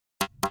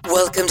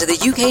Welcome to the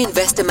UK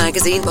Investor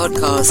Magazine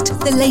podcast,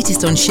 the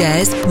latest on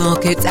shares,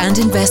 markets and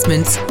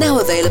investments, now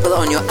available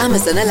on your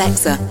Amazon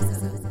Alexa.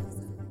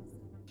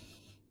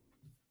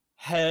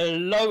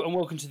 Hello and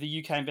welcome to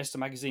the UK Investor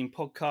Magazine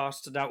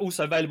podcast, now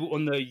also available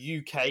on the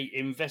UK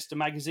Investor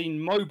Magazine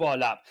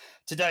mobile app.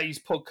 Today's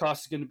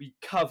podcast is going to be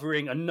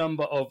covering a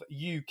number of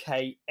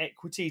UK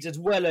equities as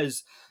well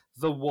as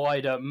the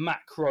wider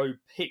macro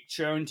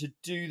picture, and to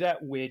do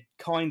that we're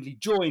kindly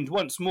joined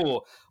once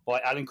more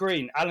by Alan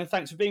Green. Alan,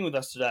 thanks for being with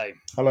us today.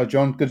 Hello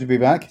John, good to be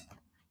back.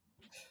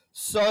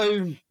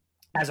 So,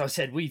 as I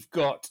said, we've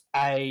got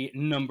a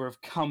number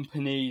of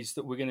companies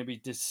that we're going to be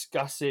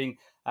discussing.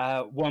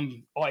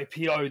 One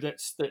IPO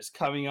that's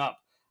coming up,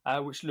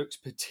 which looks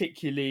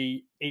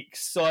particularly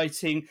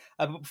exciting.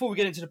 But before we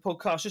get into the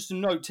podcast, just a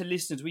note to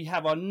listeners, we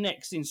have our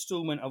next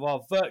instalment of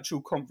our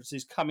virtual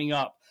conferences coming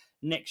up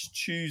next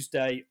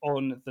Tuesday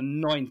on the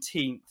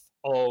 19th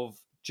of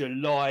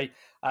July.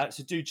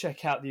 So do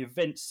check out the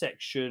events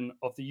section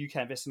of the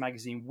UK Investor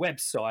Magazine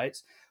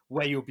website,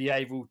 where you'll be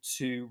able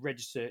to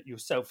register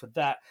yourself for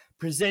that.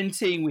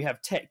 Presenting, we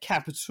have Tech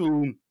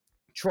Capital,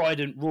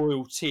 Trident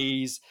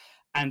Royalties,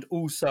 and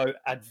also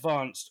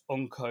Advanced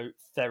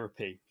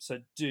Oncotherapy. So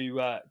do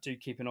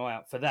keep an eye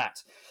out for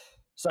that.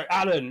 So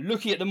Alan,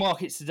 looking at the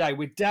markets today,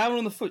 we're down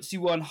on the FTSE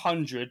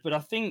 100, but I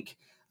think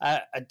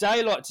a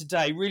day like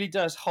today really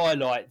does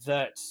highlight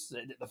that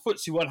the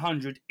FTSE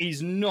 100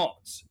 is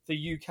not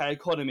the UK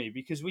economy,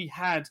 because we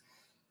had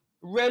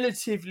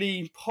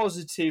relatively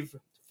positive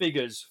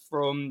figures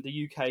from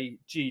the UK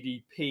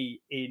GDP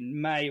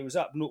in May. It was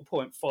up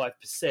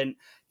 0.5%,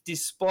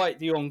 despite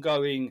the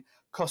ongoing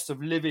cost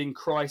of living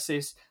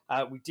crisis.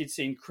 We did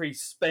see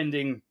increased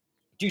spending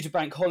due to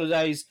bank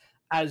holidays,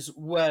 as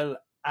well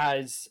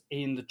as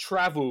in the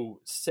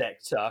travel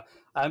sector.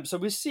 So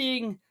we're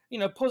seeing,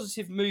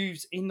 positive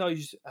moves in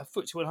those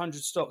FTSE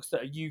 100 stocks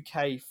that are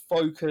UK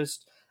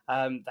focused.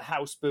 The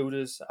house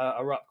builders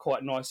are up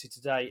quite nicely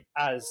today,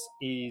 as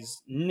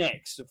is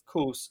Next, of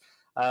course,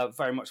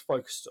 very much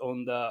focused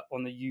on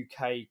the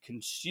UK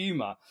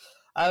consumer.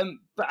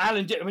 But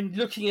Alan,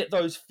 looking at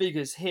those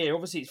figures here,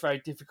 obviously it's very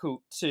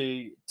difficult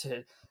to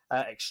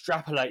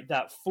extrapolate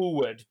that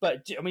forward.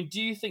 But do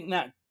you think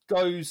that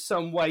goes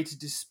some way to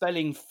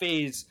dispelling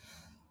fears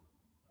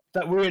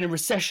that we're in a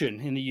recession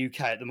in the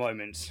UK at the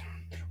moment?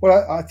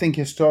 Well, I think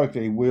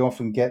historically we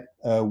often get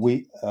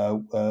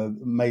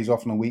May's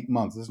often a weak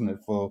month, isn't it,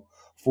 for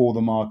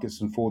the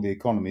markets and for the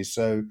economy.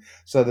 So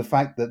the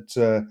fact that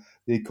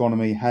the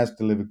economy has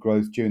delivered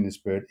growth during this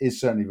period is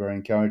certainly very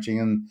encouraging,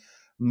 and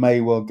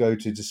may well go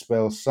to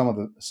dispel some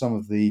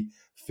of the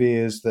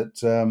fears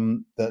that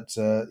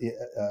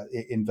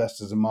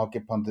investors and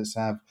market pundits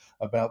have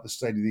about the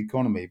state of the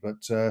economy.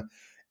 But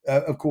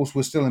of course,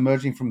 we're still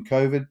emerging from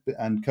COVID,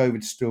 and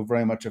COVID's still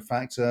very much a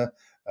factor.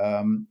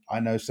 I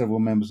know several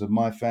members of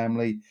my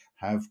family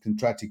have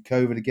contracted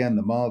COVID again,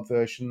 the mild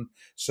version.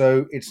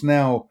 So it's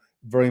now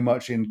very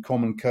much in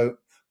common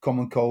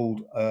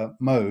cold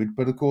mode.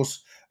 But of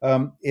course,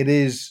 it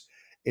is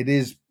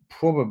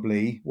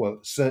probably,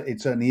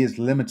 it certainly is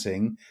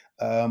limiting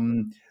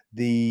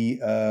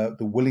the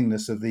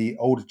willingness of the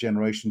older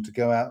generation to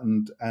go out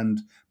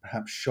and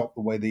perhaps shop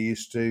the way they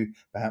used to,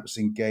 perhaps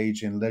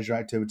engage in leisure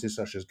activities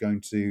such as going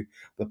to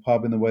the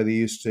pub in the way they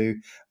used to,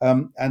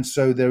 and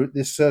so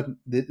this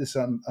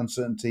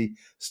uncertainty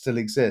still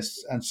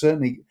exists, and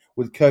certainly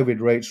with COVID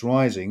rates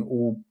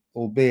rising,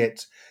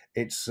 albeit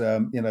it's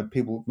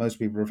most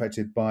people are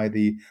affected by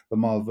the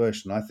mild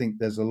version. I think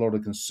there's a lot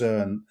of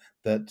concern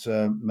that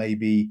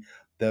maybe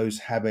those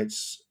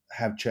habits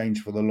have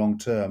changed for the long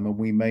term, and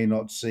we may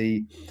not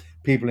see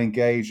people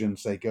engage and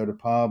say go to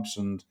pubs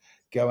and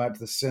go out to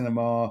the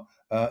cinema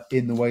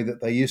in the way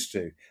that they used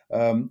to.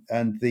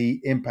 And the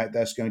impact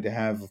that's going to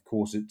have, of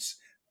course, it's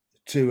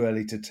too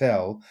early to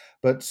tell.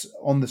 But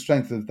on the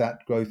strength of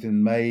that growth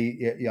in May,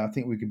 I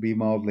think we could be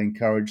mildly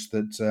encouraged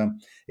that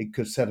it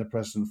could set a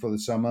precedent for the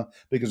summer,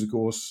 because, of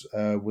course,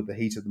 with the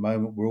heat at the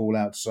moment, we're all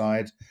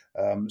outside.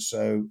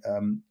 So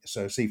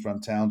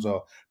seafront towns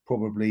are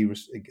probably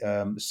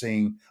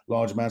seeing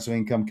large amounts of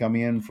income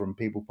coming in from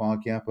people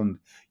parking up and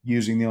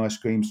using the ice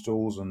cream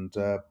stalls and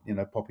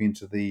popping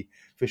into the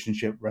fish and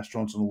chip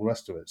restaurants and all the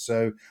rest of it.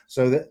 So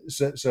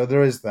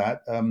there is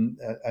that,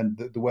 and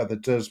the weather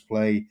does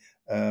play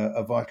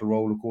a vital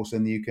role, of course,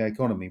 in the UK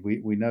economy.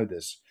 We know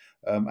this,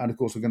 and of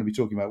course we're going to be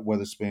talking about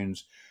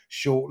Wetherspoons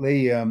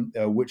shortly,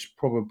 which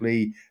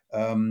probably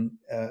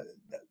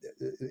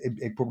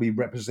it probably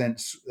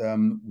represents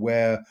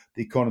where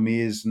the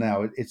economy is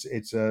now.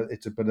 It's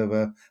a bit of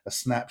a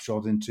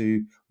snapshot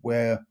into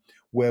where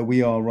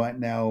we are right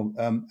now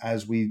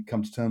as we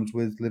come to terms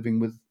with living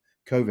with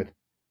COVID.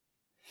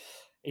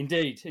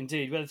 Indeed.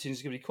 Wetherspoons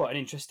is going to be quite an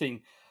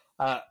interesting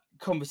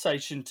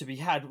conversation to be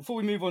had. Before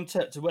we move on to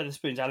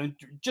Wetherspoons, Alan,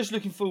 just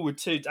looking forward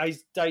to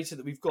data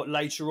that we've got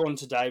later on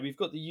today. We've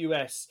got the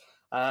US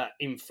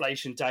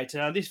inflation data.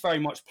 Now, this very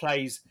much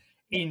plays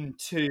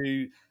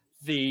into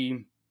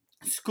the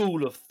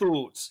school of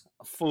thought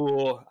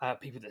for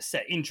people that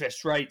set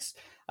interest rates,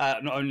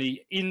 not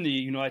only in the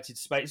United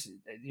States,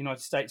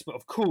 but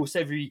of course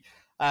every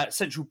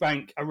central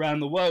bank around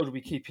the world will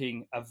be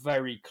keeping a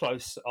very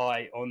close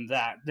eye on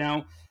that.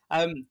 Now,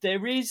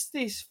 there is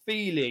this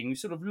feeling,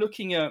 sort of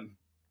looking at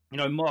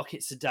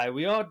markets today.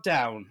 We are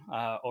down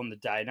on the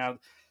day now.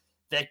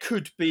 There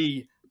could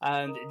be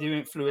the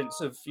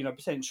influence of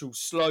potential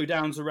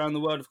slowdowns around the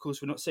world. Of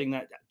course, we're not seeing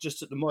that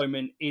just at the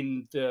moment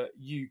in the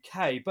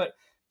UK, but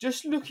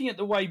just looking at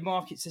the way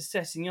markets are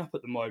setting up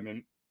at the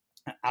moment,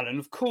 Alan,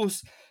 of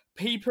course,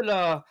 people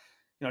are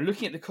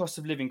looking at the cost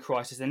of living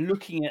crisis and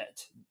looking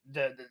at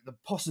the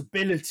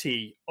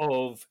possibility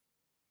of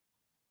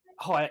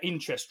higher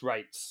interest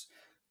rates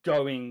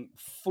going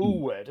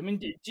forward. I mean,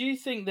 do you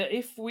think that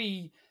if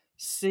we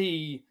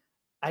see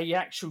a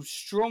actual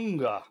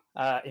stronger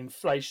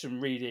inflation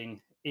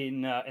reading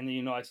in the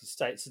United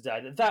States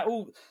today, that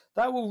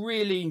will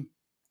really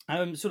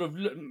sort of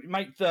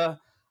make the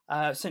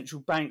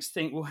central banks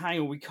think, well, hang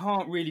on, we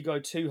can't really go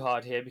too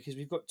hard here because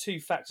we've got two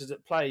factors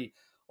at play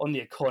on the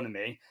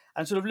economy,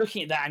 and sort of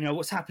looking at that, and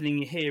what's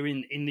happening here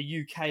in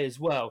the UK as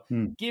well.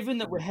 Given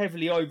that we're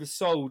heavily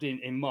oversold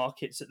in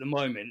markets at the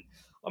moment,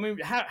 I mean,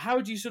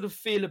 how do you sort of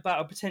feel about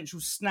a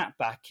potential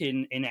snapback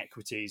in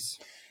equities?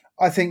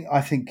 I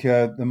think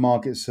the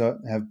markets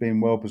have been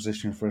well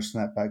positioned for a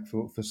snapback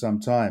for some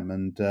time,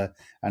 and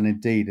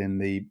indeed in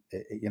the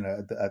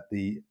at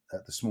the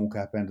small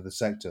cap end of the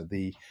sector,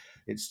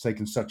 it's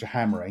taken such a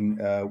hammering.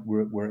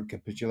 We're at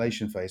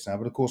capitulation phase now,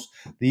 but of course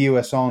the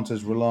US aren't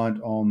as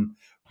reliant on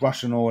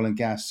Russian oil and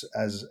gas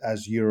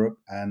as Europe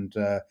and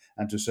to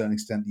a certain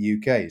extent the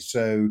UK.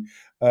 So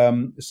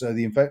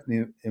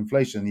the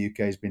inflation in the UK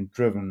has been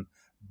driven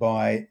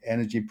by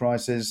energy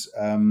prices,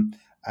 and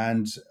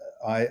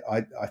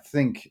I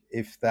think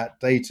if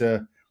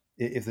the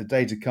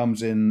data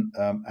comes in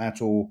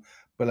at or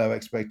below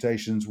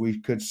expectations, we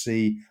could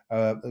see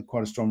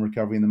quite a strong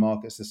recovery in the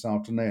markets this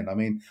afternoon. I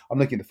mean, I'm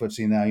looking at the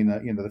FTSE now.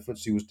 The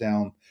FTSE was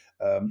down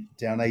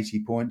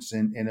 80 points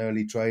in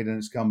early trade, and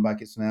it's come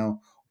back. It's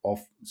now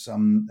off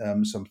some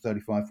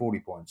 35, 40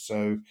 points.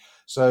 So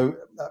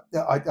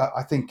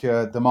I think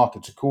the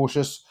markets are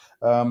cautious.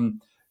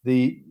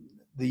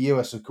 The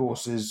US, of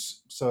course,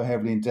 is so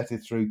heavily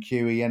indebted through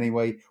QE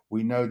anyway.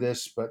 We know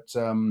this, but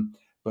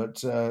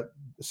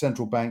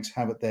central banks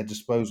have at their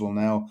disposal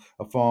now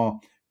a far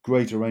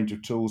greater range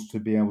of tools to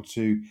be able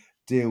to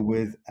deal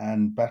with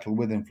and battle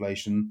with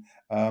inflation.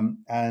 I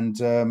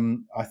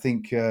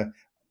think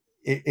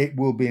it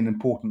will be an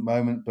important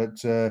moment,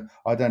 but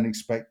I don't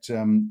expect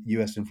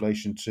US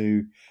inflation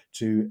to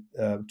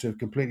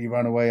completely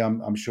run away.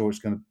 I'm sure it's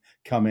going to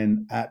come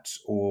in at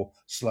or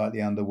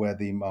slightly under where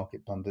the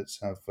market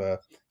pundits have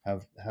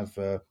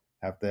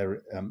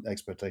their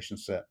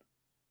expectations set.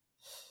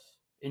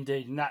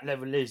 Indeed, and that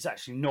level is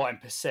actually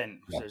 9%.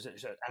 Yeah. So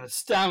it's an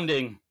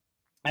astounding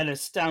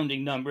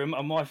number.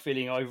 And my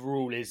feeling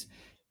overall is,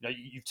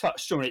 you've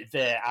touched on it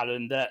there,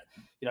 Alan, that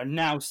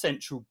now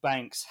central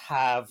banks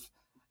have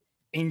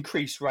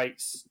increased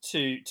rates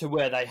to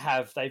where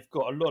they've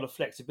got a lot of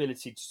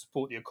flexibility to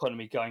support the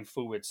economy going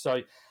forward.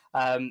 So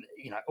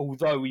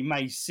although we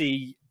may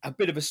see a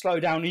bit of a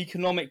slowdown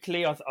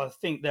economically, I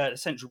think that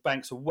central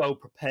banks are well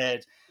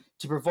prepared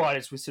to provide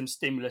us with some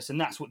stimulus, and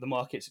that's what the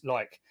market's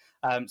like.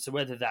 So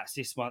whether that's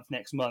this month,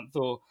 next month,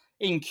 or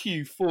in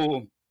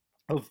Q4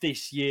 of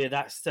this year,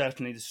 that's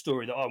certainly the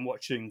story that I'm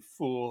watching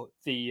for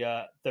the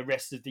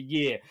rest of the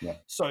year. Yeah.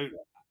 So,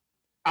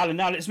 Alan,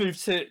 now let's move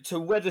to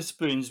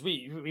Wetherspoons.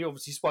 We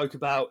obviously spoke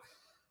about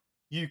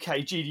UK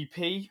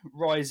GDP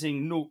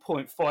rising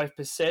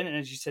 0.5%, and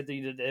as you said,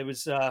 there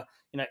was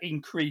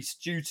increase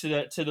due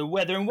to the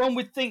weather. And one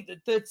would think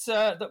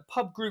that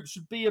pub groups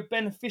would be a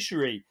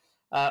beneficiary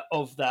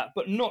of that,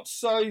 but not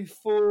so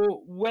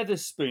for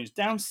Wetherspoons.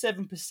 Down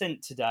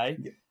 7% today.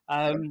 Yeah.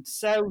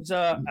 Sales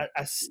are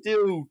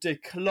still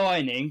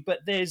declining, but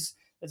there's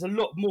a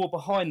lot more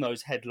behind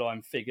those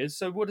headline figures.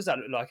 So what does that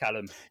look like,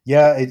 Alan?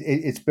 Yeah,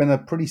 it's been a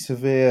pretty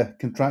severe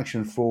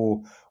contraction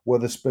for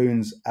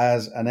Wetherspoons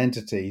as an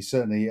entity.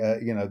 Certainly,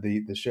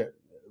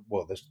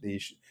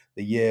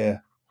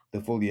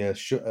 the full year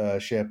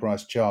share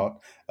price chart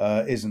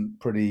isn't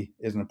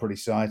a pretty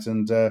sight,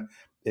 and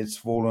it's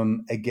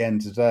fallen again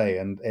today,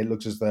 and it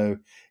looks as though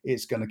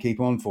it's going to keep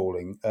on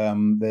falling.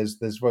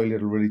 There's very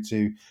little really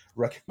to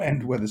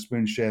recommend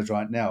Wetherspoons shares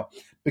right now,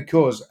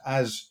 because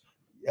as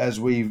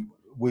we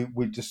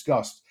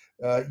discussed,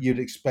 you'd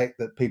expect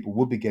that people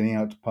would be getting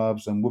out to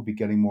pubs and would be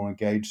getting more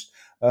engaged,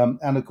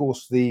 and of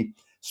course the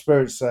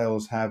spirit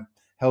sales have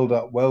held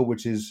up well,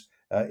 which is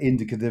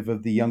indicative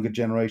of the younger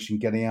generation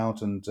getting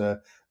out and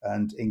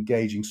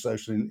engaging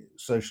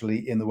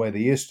socially in the way they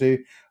used to.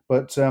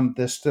 But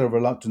there's still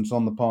reluctance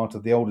on the part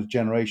of the older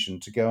generation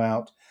to go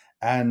out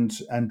and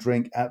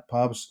drink at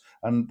pubs,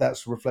 and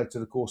that's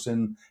reflected, of course,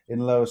 in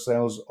lower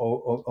sales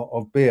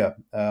of beer,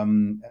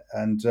 and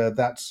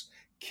that's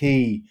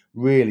key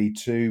really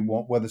to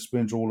what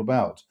Wetherspoons are all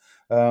about.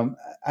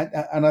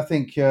 And I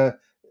think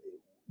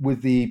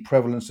with the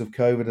prevalence of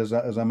COVID,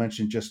 as I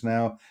mentioned just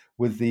now,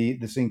 with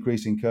this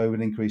increase in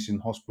COVID, increase in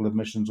hospital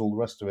admissions, all the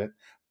rest of it,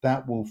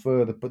 that will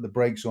further put the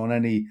brakes on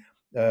any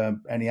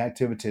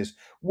activities.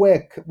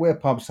 Where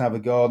pubs have a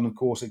garden, of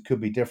course, it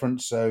could be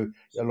different. So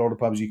a lot of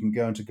pubs, you can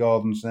go into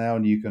gardens now,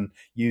 and you can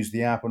use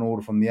the app and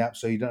order from the app,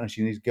 so you don't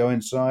actually need to go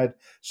inside.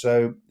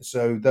 So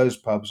those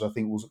pubs, I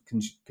think, will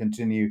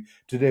continue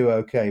to do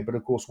okay. But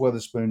of course,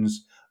 Wetherspoons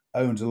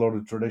owns a lot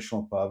of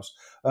traditional pubs.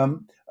 I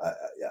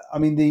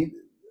mean,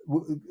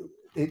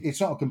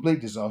 it's not a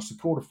complete disaster.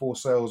 Quarter four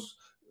sales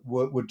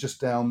were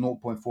just down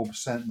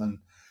 0.4% than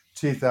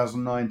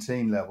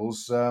 2019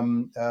 levels.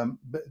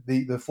 But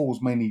the fall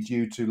is mainly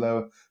due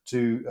to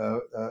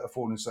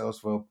falling sales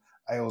for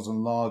ales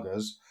and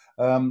lagers.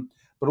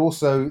 But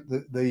also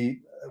the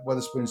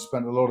Wetherspoons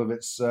spent a lot of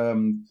its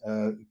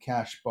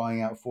cash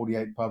buying out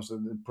 48 pubs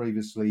that had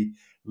previously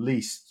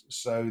leased.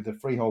 So the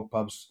freehold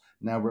pubs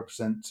now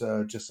represent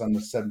just under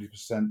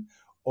 70%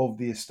 of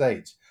the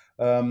estate.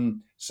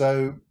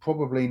 So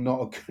probably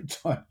not a good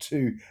time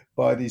to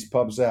buy these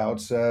pubs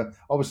out.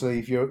 Obviously,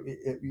 if you're,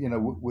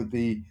 with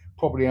the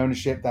property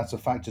ownership, that's a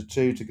factor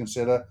too to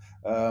consider.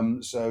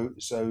 So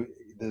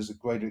there's a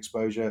greater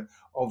exposure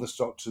of the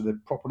stock to the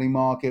property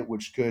market,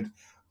 which could,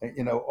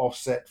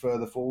 offset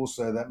further falls.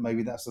 So that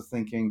maybe that's the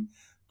thinking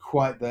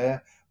quite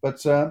there. But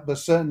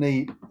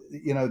certainly,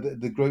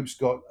 the group's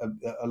got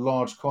a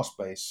large cost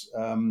base,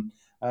 and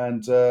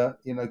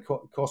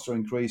costs are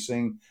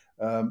increasing.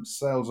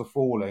 Sales are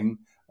falling,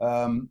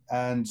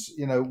 and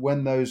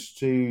when those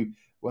two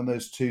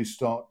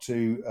start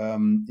to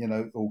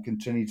or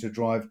continue to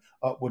drive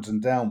upwards and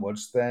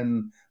downwards,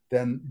 then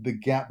the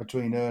gap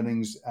between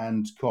earnings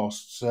and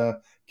costs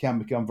can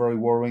become very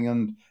worrying,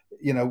 and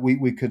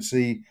we could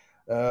see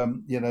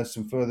some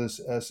further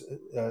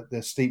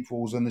the steep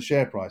falls in the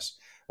share price.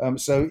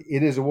 So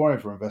it is a worry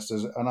for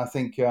investors, and I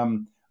think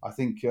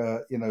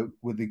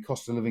with the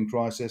cost of living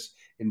crisis,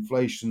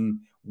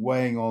 inflation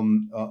weighing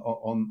on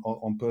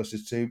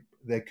purses too,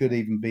 there could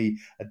even be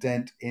a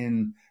dent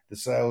in the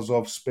sales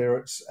of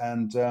spirits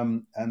and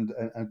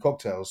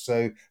cocktails.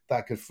 So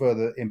that could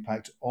further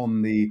impact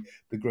on the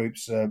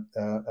group's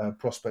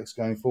prospects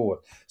going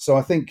forward. So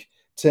I think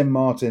Tim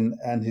Martin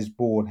and his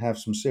board have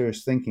some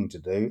serious thinking to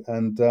do,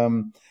 and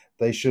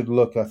they should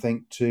look, I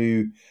think,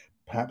 to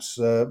perhaps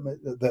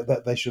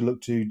that they should look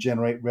to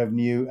generate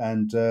revenue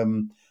and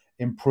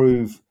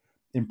improve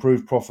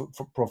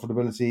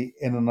profitability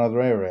in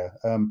another area.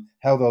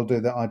 How they'll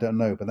do that, I don't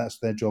know, but that's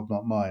their job,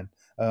 not mine.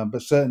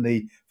 But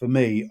certainly for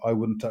me, I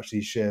wouldn't touch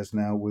these shares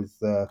now with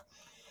a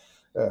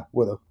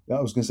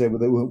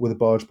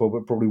barge pole,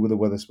 but probably with a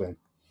Wetherspoon.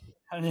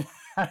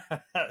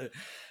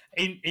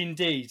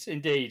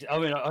 Indeed. I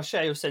mean, I'll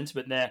share your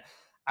sentiment there,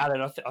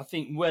 Alan. I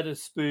think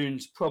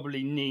Wetherspoons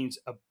probably needs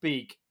a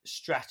big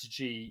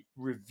strategy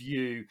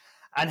review,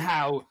 and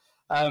how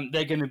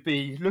they're going to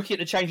be looking at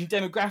the changing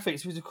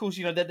demographics. Because of course,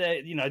 when you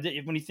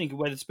think of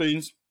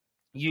Wetherspoons,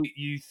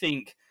 you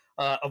think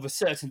of a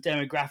certain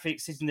demographic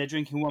sitting there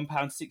drinking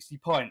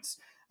 £1.60 pints,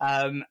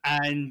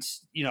 and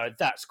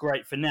that's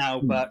great for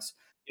now, but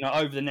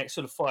over the next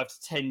sort of 5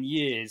 to 10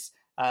 years,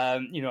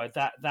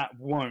 that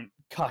won't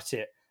cut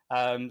it.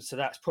 So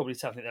that's probably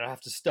something that I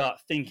have to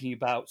start thinking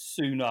about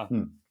sooner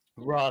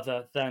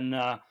rather than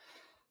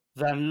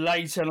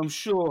later. And I'm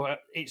sure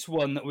it's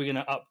one that we're going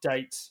to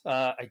update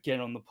again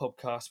on the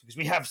podcast, because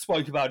we have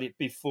spoke about it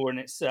before, and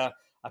it's a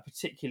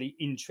particularly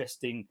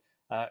interesting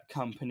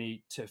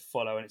company to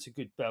follow, and it's a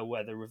good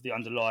bellwether of the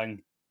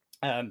underlying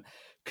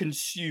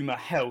consumer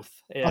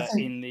health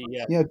in the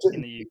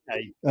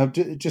UK.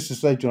 Just to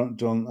say,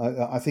 John,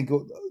 I think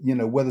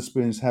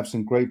Wetherspoons have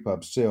some great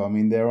pubs too. I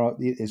mean,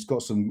 it's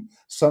got some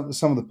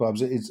of the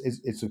pubs.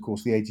 It's of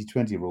course the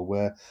 80-20 rule,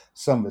 where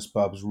some of its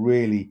pubs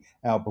really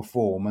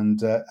outperform and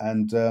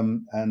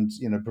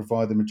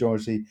provide the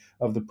majority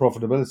of the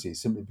profitability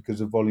simply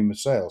because of volume of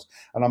sales.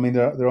 And I mean,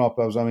 there are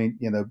pubs. I mean,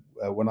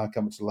 when I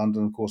come to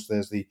London, of course,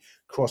 there's the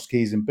Cross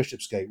Keys in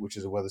Bishopsgate, which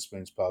is a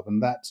Wetherspoons pub,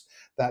 and that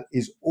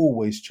is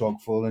always chock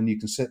full, and you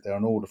can sit there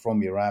and order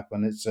from your app,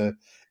 and it's a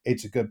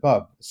good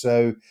pub.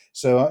 So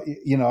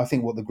I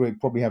think what the group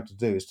probably have to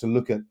do is to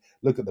look at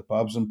the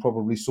pubs and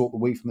probably sort the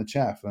wheat from the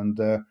chaff. And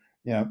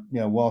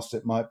whilst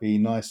it might be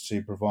nice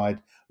to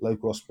provide low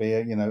cost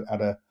beer,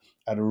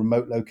 at a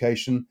remote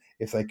location,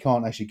 if they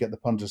can't actually get the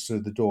punters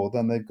through the door,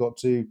 then they've got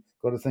to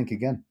think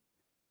again.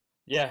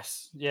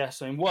 Yes.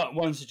 I mean,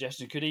 one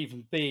suggestion could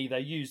even be they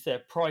use their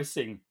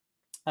pricing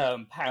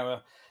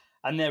power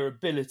and their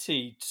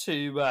ability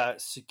to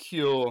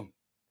secure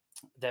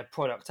their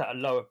product at a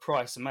lower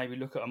price, and maybe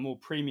look at a more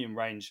premium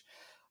range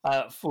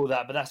for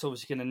that. But that's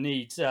obviously going to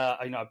need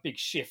a big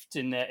shift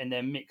in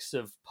their mix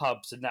of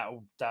pubs, and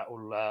that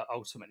will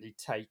ultimately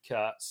take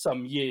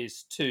some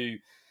years to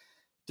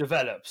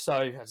develop.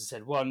 So, as I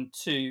said, one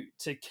to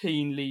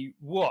keenly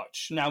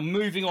watch. Now,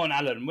 moving on,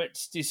 Alan,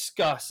 let's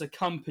discuss a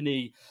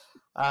company,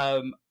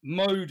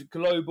 Mode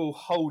Global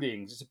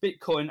Holdings. It's a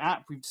Bitcoin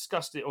app. We've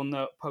discussed it on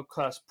the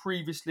podcast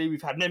previously.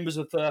 We've had members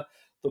of the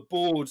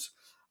board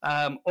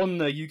on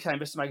the UK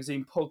Investor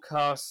Magazine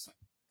podcast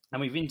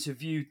and we've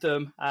interviewed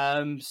them.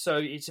 So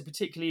it's a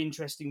particularly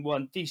interesting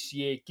one this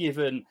year,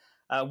 given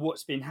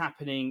what's been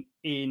happening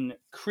in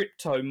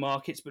crypto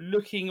markets. But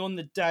looking on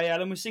the day,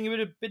 Alan, we're seeing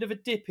a bit of a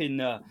dip in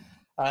the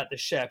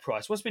share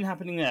price. What's been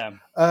happening there?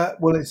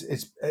 Well, it's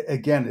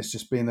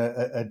just been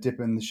a dip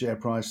in the share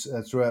price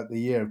throughout the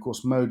year. Of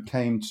course, Mode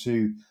came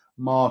to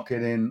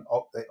market they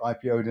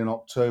IPO'd in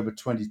October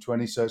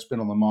 2020, so it's been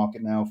on the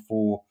market now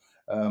for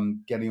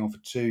getting on for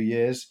 2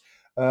 years.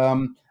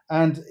 And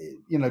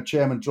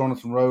Chairman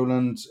Jonathan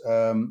Rowland,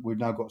 we've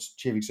now got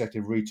Chief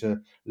Executive Rita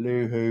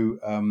Liu, who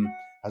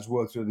has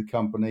worked through the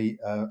company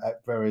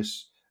at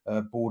various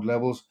board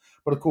levels.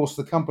 But of course,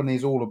 the company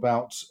is all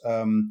about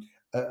an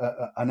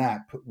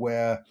app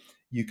where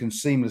you can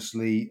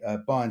seamlessly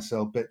buy and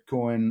sell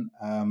Bitcoin.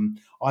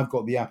 I've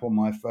got the app on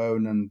my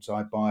phone and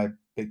I buy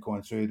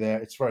Bitcoin through there.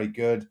 It's very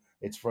good.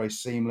 It's very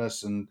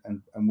seamless and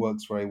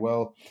works very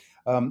well.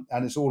 And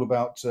it's all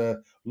about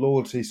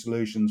loyalty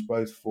solutions,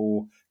 both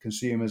for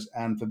consumers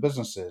and for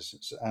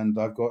businesses. And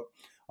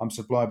I'm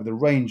supplied with a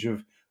range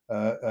of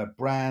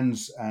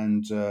brands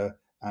and ventures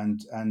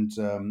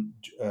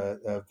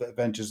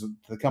that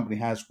the company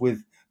has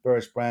with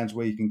various brands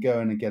where you can go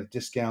in and get a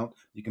discount.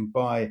 You can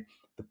buy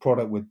the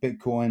product with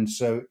Bitcoin,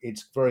 so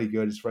it's very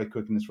good. It's very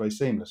quick and it's very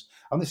seamless,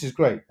 and this is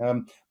great.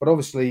 But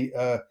obviously,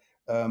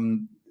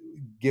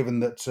 given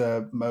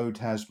that Mode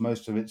has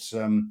most of its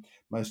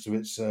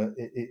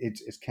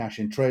cash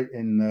in trade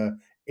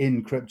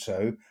in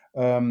crypto,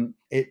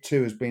 it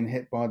too has been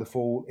hit by the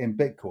fall in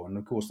Bitcoin.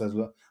 Of course, there's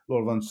a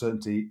lot of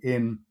uncertainty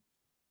in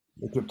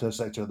the crypto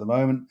sector at the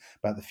moment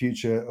about the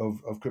future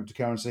of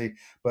cryptocurrency,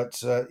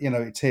 but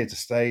it's here to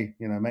stay.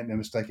 Make no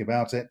mistake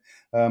about it.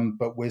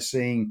 But we're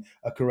seeing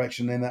a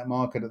correction in that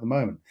market at the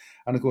moment,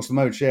 and of course the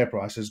Mode share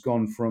price has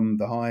gone from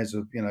the highs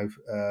of I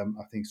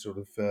think sort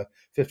of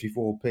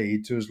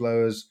 54p to as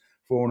low as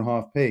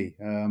 4.5p,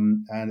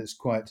 and it's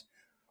quite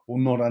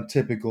not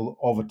untypical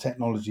of a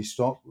technology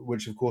stock,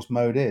 which of course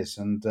Mode is,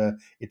 and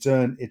its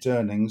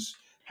earnings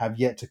have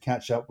yet to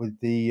catch up with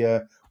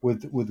the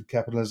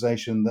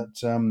capitalization that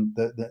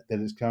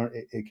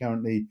it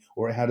currently,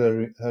 or it had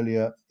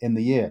earlier in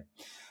the year.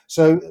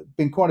 So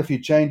been quite a few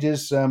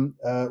changes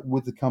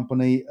with the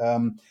company,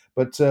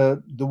 but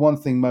the one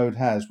thing Mode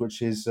has,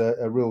 which is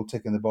a real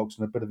tick in the box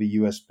and a bit of a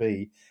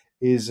USP,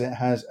 is it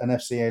has an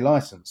FCA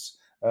license,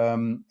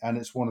 and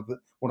it's one of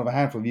a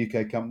handful of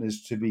UK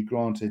companies to be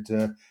granted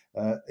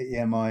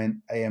EMI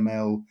and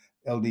AML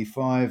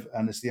LD5,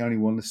 and it's the only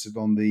one listed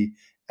on the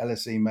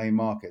LSE main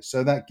market.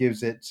 So that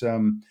gives it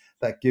a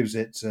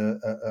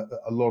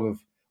lot of.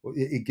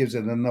 It gives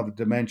it another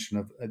dimension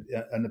of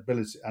an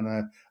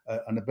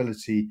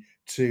ability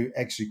to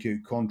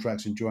execute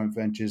contracts and joint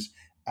ventures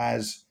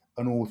as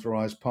an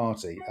authorized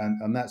party,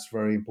 and that's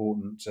very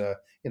important.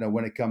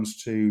 When it comes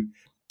to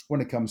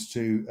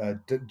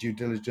due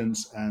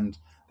diligence and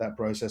that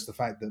process, the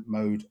fact that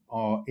Mode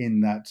are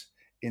in that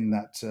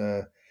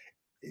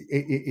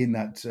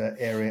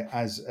area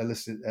as a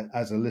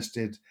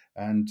listed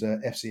and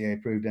FCA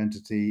approved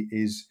entity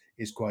is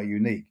quite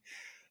unique.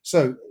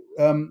 So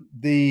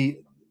the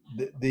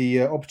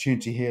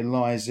opportunity here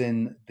lies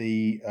in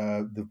the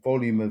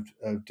volume of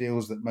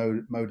deals that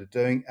Mode are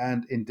doing,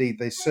 and indeed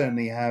they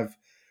certainly have.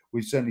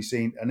 We've certainly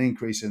seen an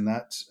increase in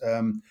that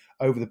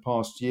over the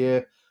past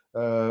year.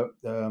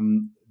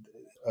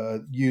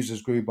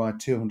 Users grew by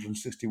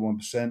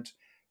 261%.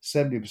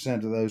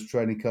 70% of those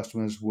trading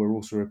customers were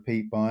also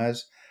repeat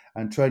buyers,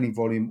 and trading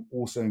volume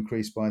also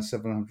increased by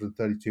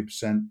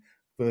 732%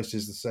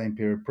 versus the same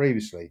period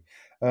previously.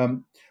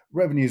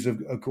 Revenues,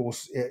 of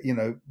course,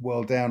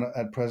 well down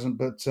at present,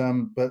 but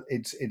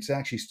it's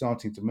actually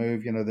starting to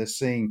move. They're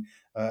seeing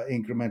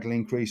incremental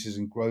increases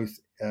in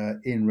growth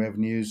in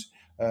revenues,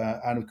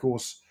 and of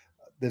course,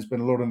 there's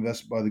been a lot of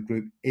investment by the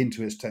group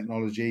into its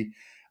technology.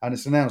 And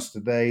it's announced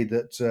today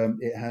that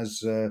it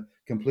has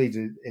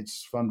completed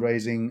its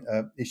fundraising,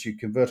 issued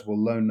convertible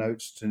loan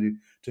notes to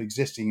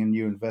existing and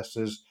new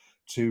investors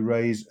to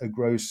raise a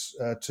gross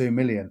 2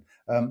 million.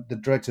 The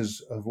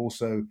directors have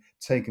also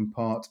taken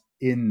part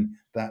in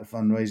that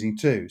fundraising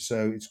too.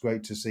 So it's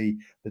great to see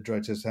the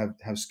directors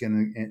have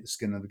skin in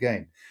the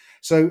game.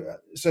 So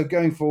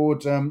going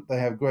forward, they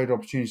have great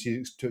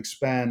opportunities to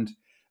expand.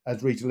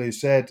 As Rita Liu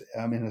said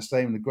in her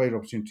statement, a great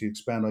opportunity to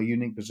expand our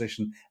unique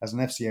position as an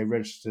FCA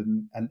registered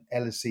and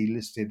LSE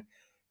listed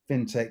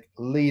fintech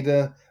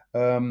leader.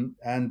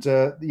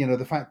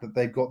 The fact that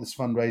they've got this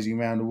fundraising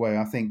round away,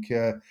 I think,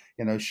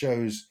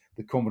 shows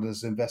the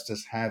confidence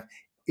investors have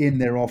in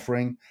their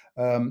offering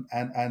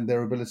and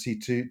their ability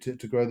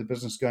to grow the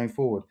business going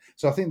forward.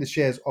 So I think the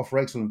shares offer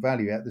excellent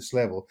value at this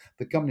level.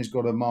 The company's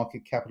got a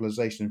market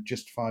capitalization of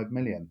just 5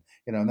 million,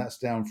 and that's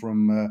down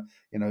from a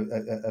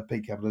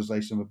peak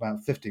capitalization of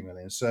about 50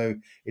 million. So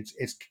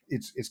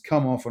it's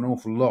come off an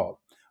awful lot,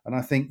 and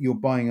I think you're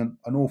buying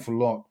an awful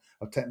lot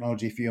of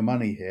technology for your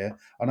money here.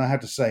 And I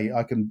have to say,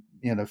 I can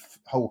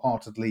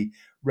wholeheartedly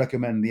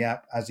recommend the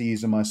app as a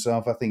user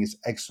myself. I think it's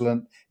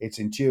excellent. It's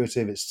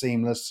intuitive. It's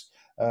seamless.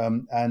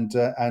 And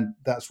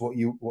that's what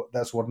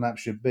an app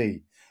should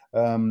be.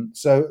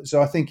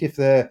 So I think if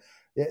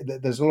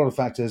there's a lot of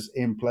factors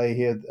in play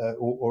here,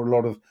 or a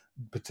lot of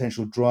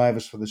potential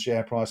drivers for the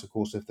share price. Of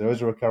course, if there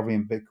is a recovery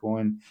in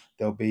Bitcoin,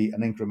 there'll be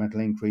an incremental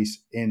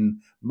increase in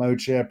Mode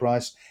share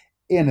price.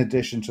 In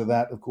addition to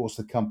that, of course,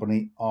 the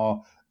company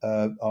are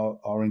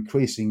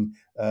increasing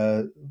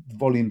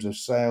volumes of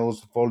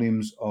sales,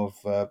 volumes of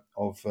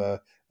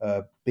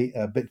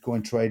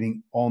Bitcoin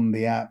trading on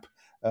the app,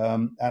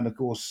 and of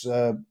course,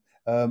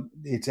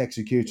 it's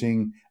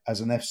executing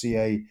as an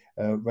FCA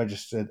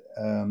registered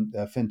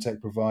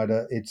fintech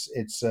provider.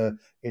 It's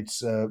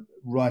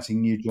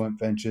writing new joint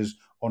ventures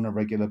on a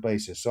regular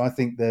basis. So I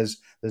think there's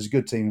a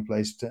good team in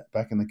place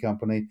back in the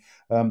company.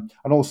 And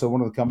also,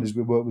 one of the companies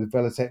we work with,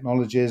 Vela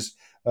Technologies,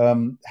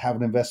 have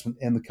an investment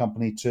in the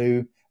company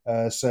too.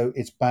 So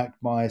it's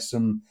backed by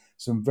some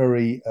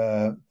very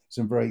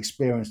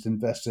experienced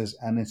investors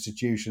and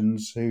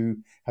institutions who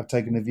have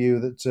taken a view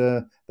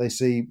that they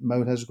see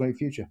Mode has a great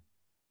future.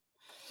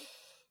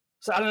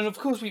 So, Alan, of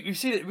course, we've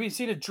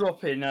seen a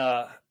drop in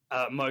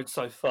Mode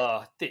so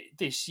far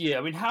this year.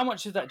 I mean, how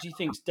much of that do you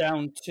think is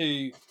down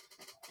to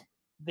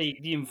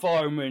the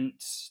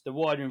environment, the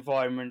wider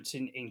environment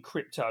in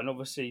crypto, and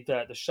obviously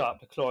the sharp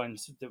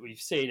declines that we've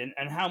seen,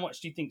 and how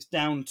much do you think is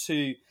down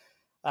to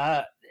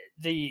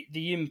the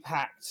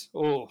impact,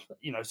 or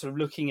sort of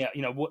looking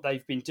at what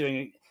they've been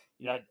doing?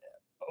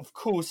 Of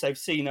course, they've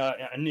seen a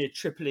near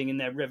tripling in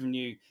their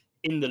revenue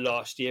in the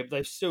last year, but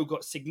they've still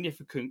got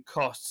significant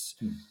costs.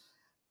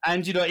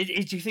 And do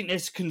you think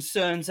there's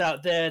concerns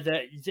out there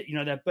that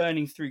they're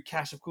burning through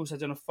cash? Of course, I've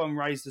done a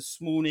fundraise this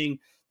morning.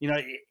 Do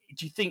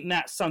you think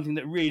that's something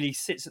that really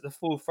sits at the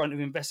forefront of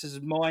investors'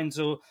 minds,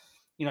 or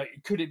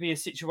could it be a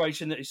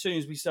situation that as soon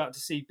as we start to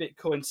see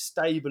Bitcoin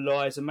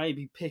stabilize and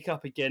maybe pick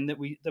up again, that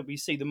we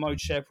see the Mode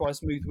share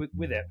price move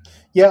with it?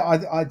 Yeah,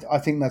 I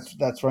think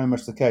that's very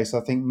much the case. I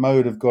think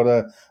Mode have got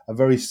a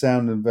very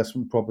sound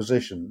investment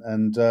proposition,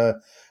 and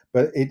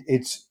but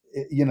it's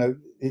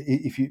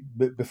if you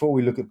before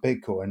we look at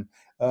Bitcoin,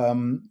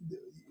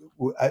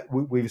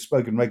 we've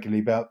spoken regularly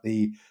about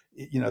the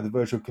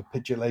virtual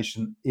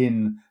capitulation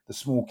in the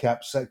small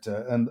cap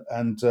sector,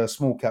 and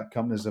small cap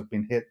companies have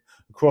been hit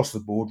across the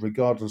board,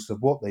 regardless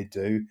of what they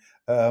do,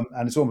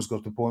 and it's almost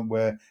got to the point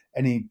where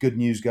any good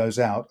news goes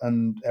out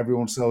and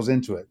everyone sells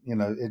into it.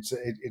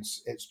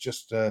 It's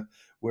just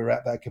we're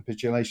at that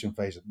capitulation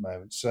phase at the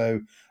moment.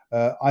 So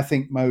I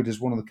think Mode is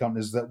one of the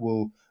companies that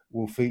will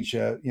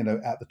feature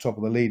at the top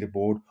of the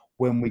leaderboard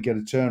when we get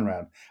a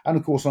turnaround. And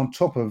of course, on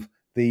top of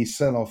the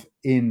sell-off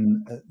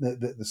in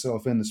the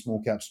sell-off in the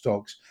small cap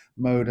stocks,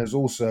 Mode has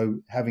also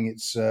having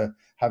its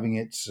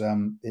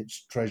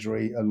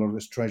treasury, a lot of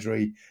its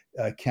treasury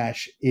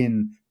cash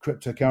in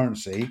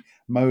cryptocurrency.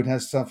 Mode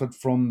has suffered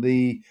from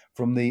the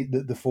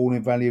fall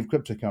in value of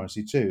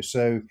cryptocurrency too.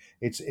 So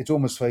it's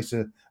almost faced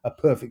a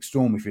perfect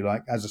storm, if you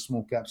like, as a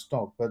small cap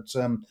stock. But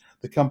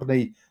the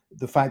company,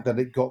 the fact that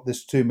it got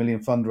this 2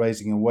 million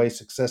fundraising away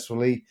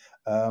successfully,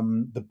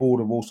 the board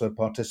have also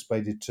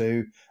participated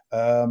too.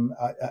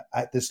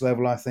 At this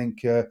level, I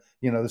think the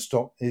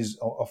stock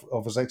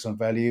offers excellent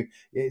value.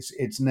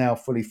 It's now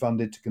fully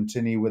funded to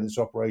continue with its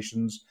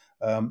operations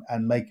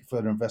and make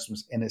further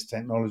investments in its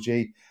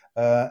technology.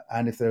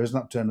 And if there is an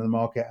upturn in the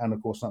market, and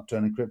of course an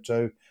upturn in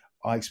crypto,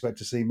 I expect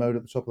to see Mode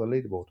at the top of the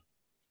leaderboard.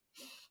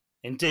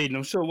 Indeed, and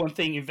I'm sure one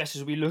thing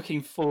investors will be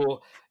looking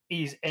for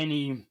is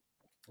any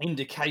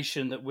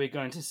indication that we're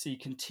going to see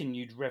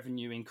continued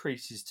revenue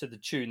increases to the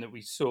tune that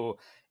we saw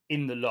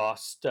in the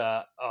last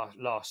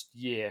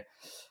year.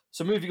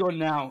 So moving on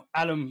now,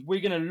 Alan, we're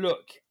going to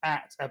look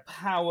at a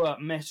Power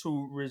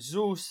Metal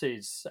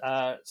Resources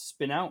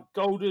spin out,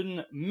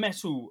 Golden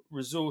Metal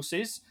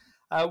Resources.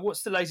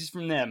 What's the latest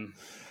from them?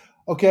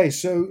 Okay,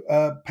 so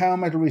Power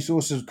Metal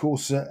Resources, of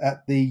course,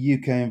 at the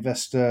UK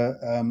investor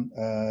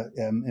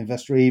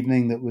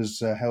evening that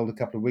was held a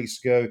couple of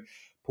weeks ago,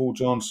 Paul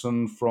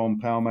Johnson from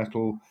Power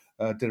Metal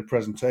did a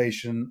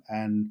presentation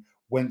and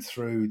went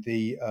through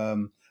the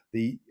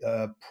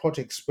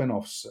project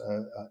spin-offs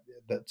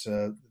that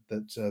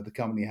the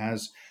company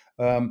has.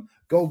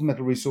 Golden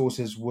Metal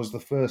Resources was the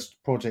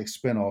first project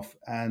spin-off,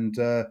 and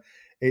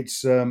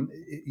it's got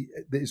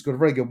a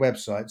very good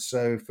website.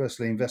 So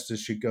firstly, investors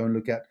should go and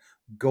look at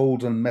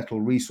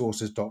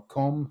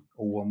goldenmetalresources.com,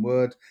 all one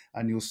word,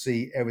 and you'll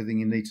see everything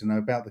you need to know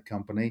about the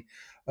company.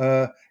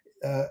 A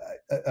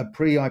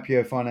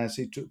pre-IPO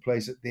financing took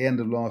place at the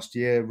end of last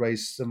year,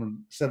 raised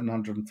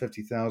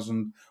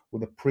 $750,000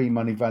 with a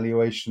pre-money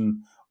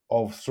valuation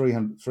of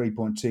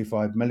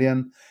 $3.25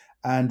 million.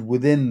 And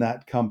within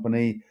that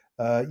company,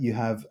 you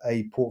have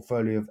a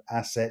portfolio of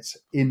assets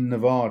in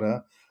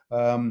Nevada.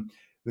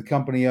 The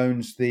company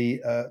owns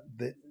the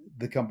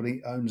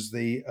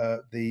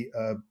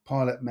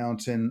Pilot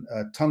Mountain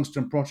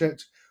tungsten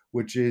project,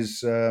 which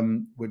is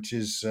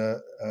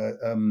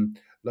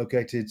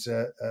located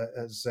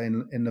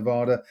in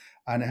Nevada,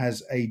 and it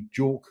has a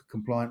JORC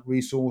compliant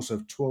resource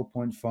of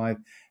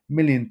 12.5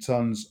 million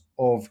tons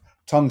of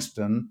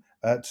tungsten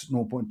at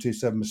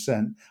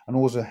 0.27%, and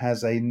also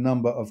has a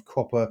number of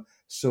copper,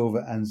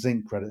 silver, and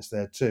zinc credits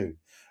there too.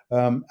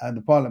 And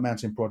the Pilot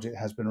Mountain project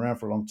has been around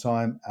for a long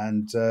time,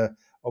 and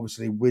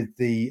obviously with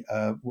the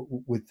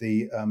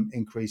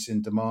increase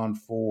in demand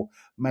for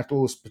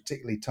metals,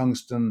 particularly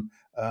tungsten,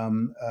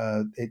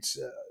 I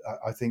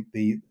think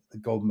the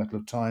gold metal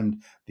have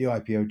timed the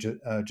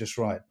IPO just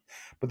right.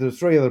 But there are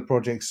 3 other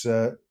projects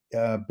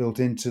built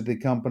into the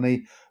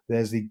company.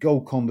 There's the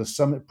Golconda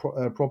Summit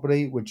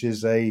property, which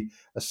is a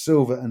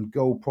silver and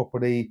gold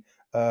property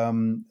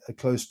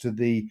close to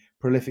the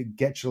prolific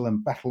Getchell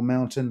and Battle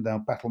Mountain. Now,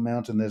 Battle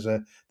Mountain, there's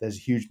a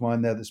huge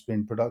mine there that's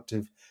been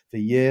productive for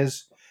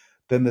years.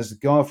 Then there's the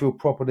Garfield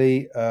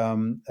property,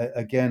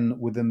 again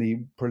within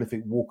the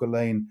prolific Walker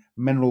Lane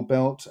mineral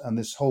belt, and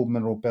this whole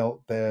mineral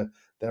belt there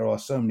are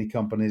so many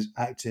companies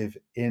active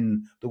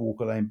in the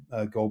Walker Lane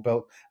gold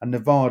belt, and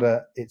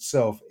Nevada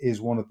itself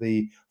is one of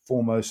the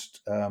foremost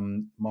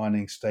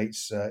mining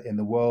states in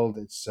the world.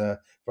 It's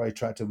very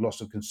attractive, lots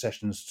of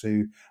concessions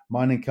to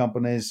mining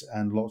companies,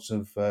 and lots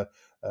of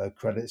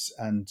credits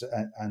and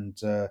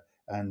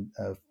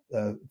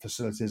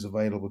facilities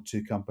available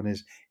to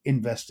companies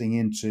investing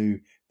into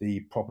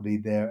the property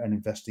there and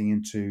investing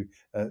into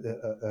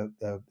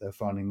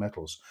finding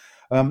metals.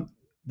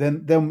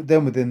 Then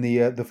within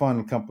the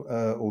final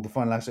or the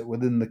final asset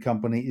within the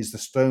company is the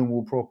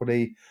Stonewall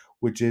property,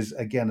 which is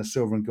again a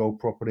silver and gold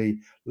property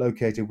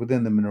located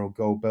within the mineral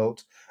gold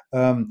belt.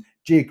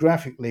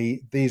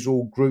 Geographically, these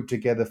all group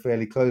together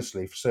fairly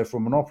closely. So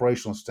from an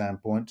operational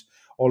standpoint,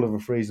 Oliver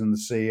Friesen, the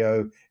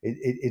CEO,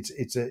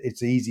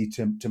 it's easy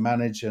to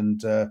manage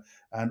and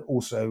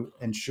also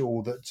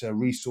ensure that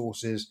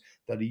resources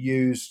that are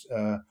used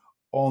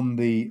on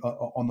the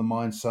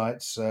mine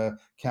sites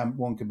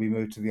one can be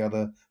moved to the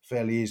other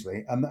fairly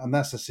easily, and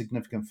that's a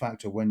significant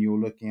factor when you're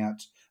looking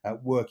at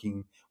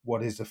working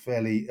what is a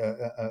fairly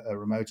a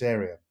remote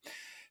area.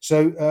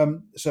 So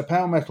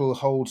Powermetal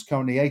holds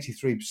currently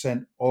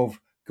 83%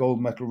 of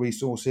gold metal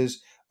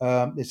resources.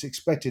 It's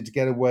expected to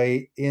get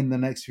away in the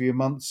next few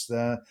months.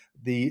 The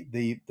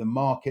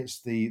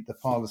markets, the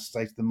parlous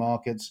state of the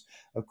markets,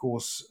 of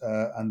course,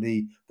 and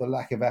the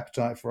lack of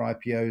appetite for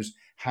IPOs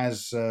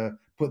has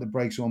put the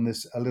brakes on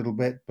this a little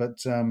bit.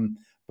 But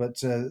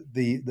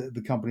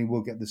the company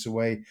will get this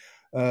away.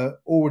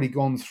 Already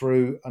gone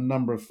through a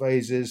number of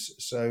phases.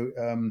 So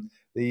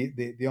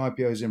the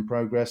IPO is in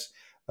progress.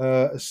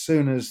 As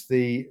soon as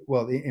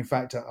in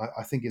fact,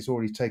 I think it's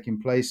already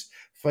taking place.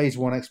 Phase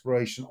 1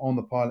 exploration on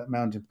the Pilot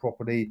Mountain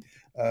property,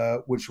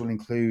 which will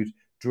include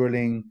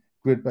drilling,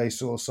 grid-based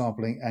soil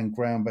sampling, and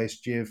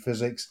ground-based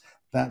geophysics.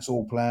 That's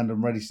all planned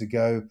and ready to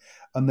go.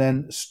 And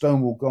then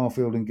Stonewall,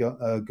 Garfield, and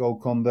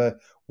Golconda.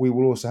 We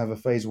will also have a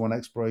phase 1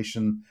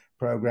 exploration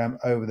program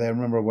over there.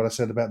 Remember what I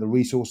said about the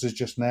resources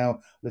just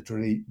now?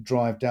 Literally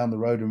drive down the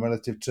road in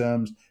relative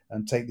terms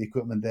and take the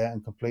equipment there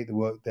and complete the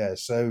work there.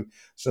 So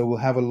we'll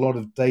have a lot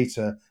of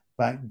data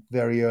back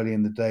very early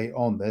in the day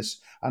on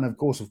this. And of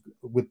course,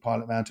 with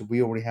Pilot Mountain,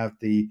 we already have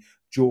the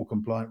JORC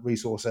compliant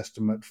resource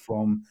estimate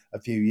from a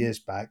few years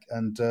back.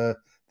 And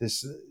if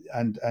this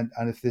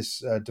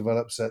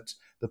develops at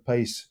the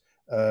pace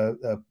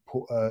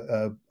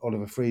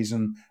Oliver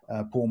Friesen,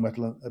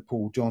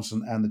 Paul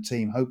Johnson, and the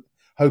team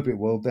hope it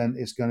will, then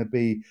it's going to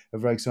be a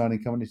very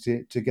exciting company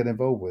to get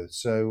involved with.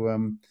 So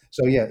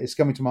yeah, it's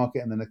coming to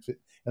market in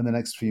the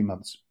next few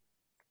months.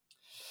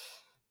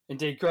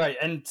 Indeed, great.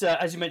 And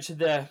as you mentioned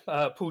there,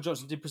 Paul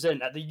Johnson did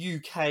present at the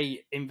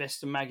UK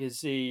Investor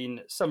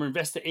Magazine Summer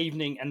Investor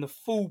Evening, and the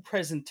full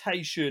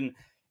presentation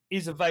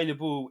is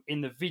available in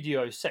the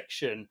video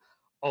section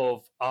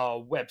of our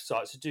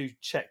website. So do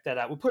check that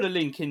out. We'll put a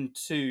link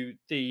into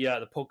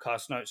the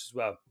podcast notes as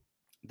well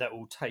that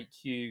will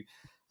take you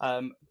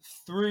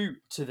through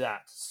to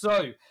that.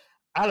 So,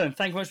 Alan,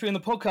 thank you very much for being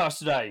on the podcast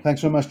today.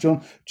 Thanks very much,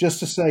 John. Just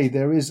to say,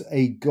 there is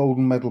a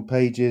Golden Metal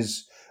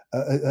Pages,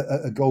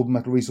 a Golden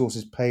Metal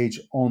Resources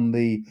page on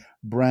the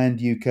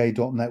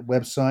branduk.net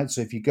website. So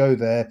if you go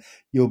there,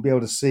 you'll be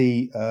able to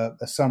see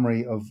a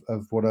summary of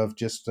what I've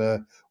just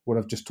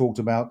talked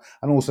about,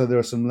 and also there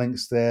are some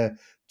links there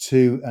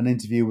to an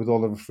interview with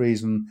Oliver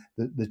Friesen,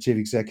 the chief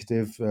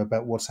executive,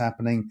 about what's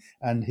happening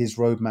and his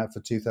roadmap for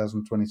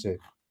 2022.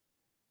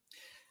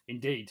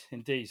 Indeed.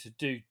 So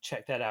do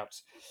check that out.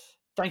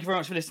 Thank you very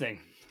much for listening.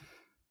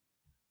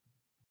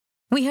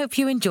 We hope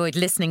you enjoyed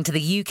listening to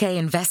the UK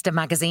Investor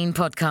Magazine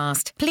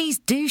podcast. Please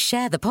do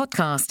share the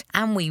podcast,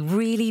 and we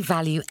really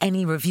value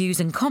any reviews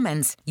and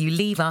comments you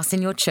leave us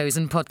in your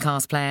chosen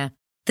podcast player.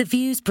 The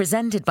views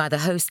presented by the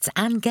hosts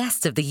and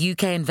guests of the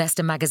UK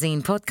Investor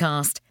Magazine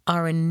podcast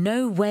are in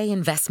no way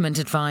investment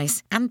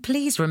advice, and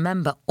please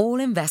remember all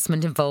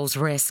investment involves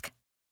risk.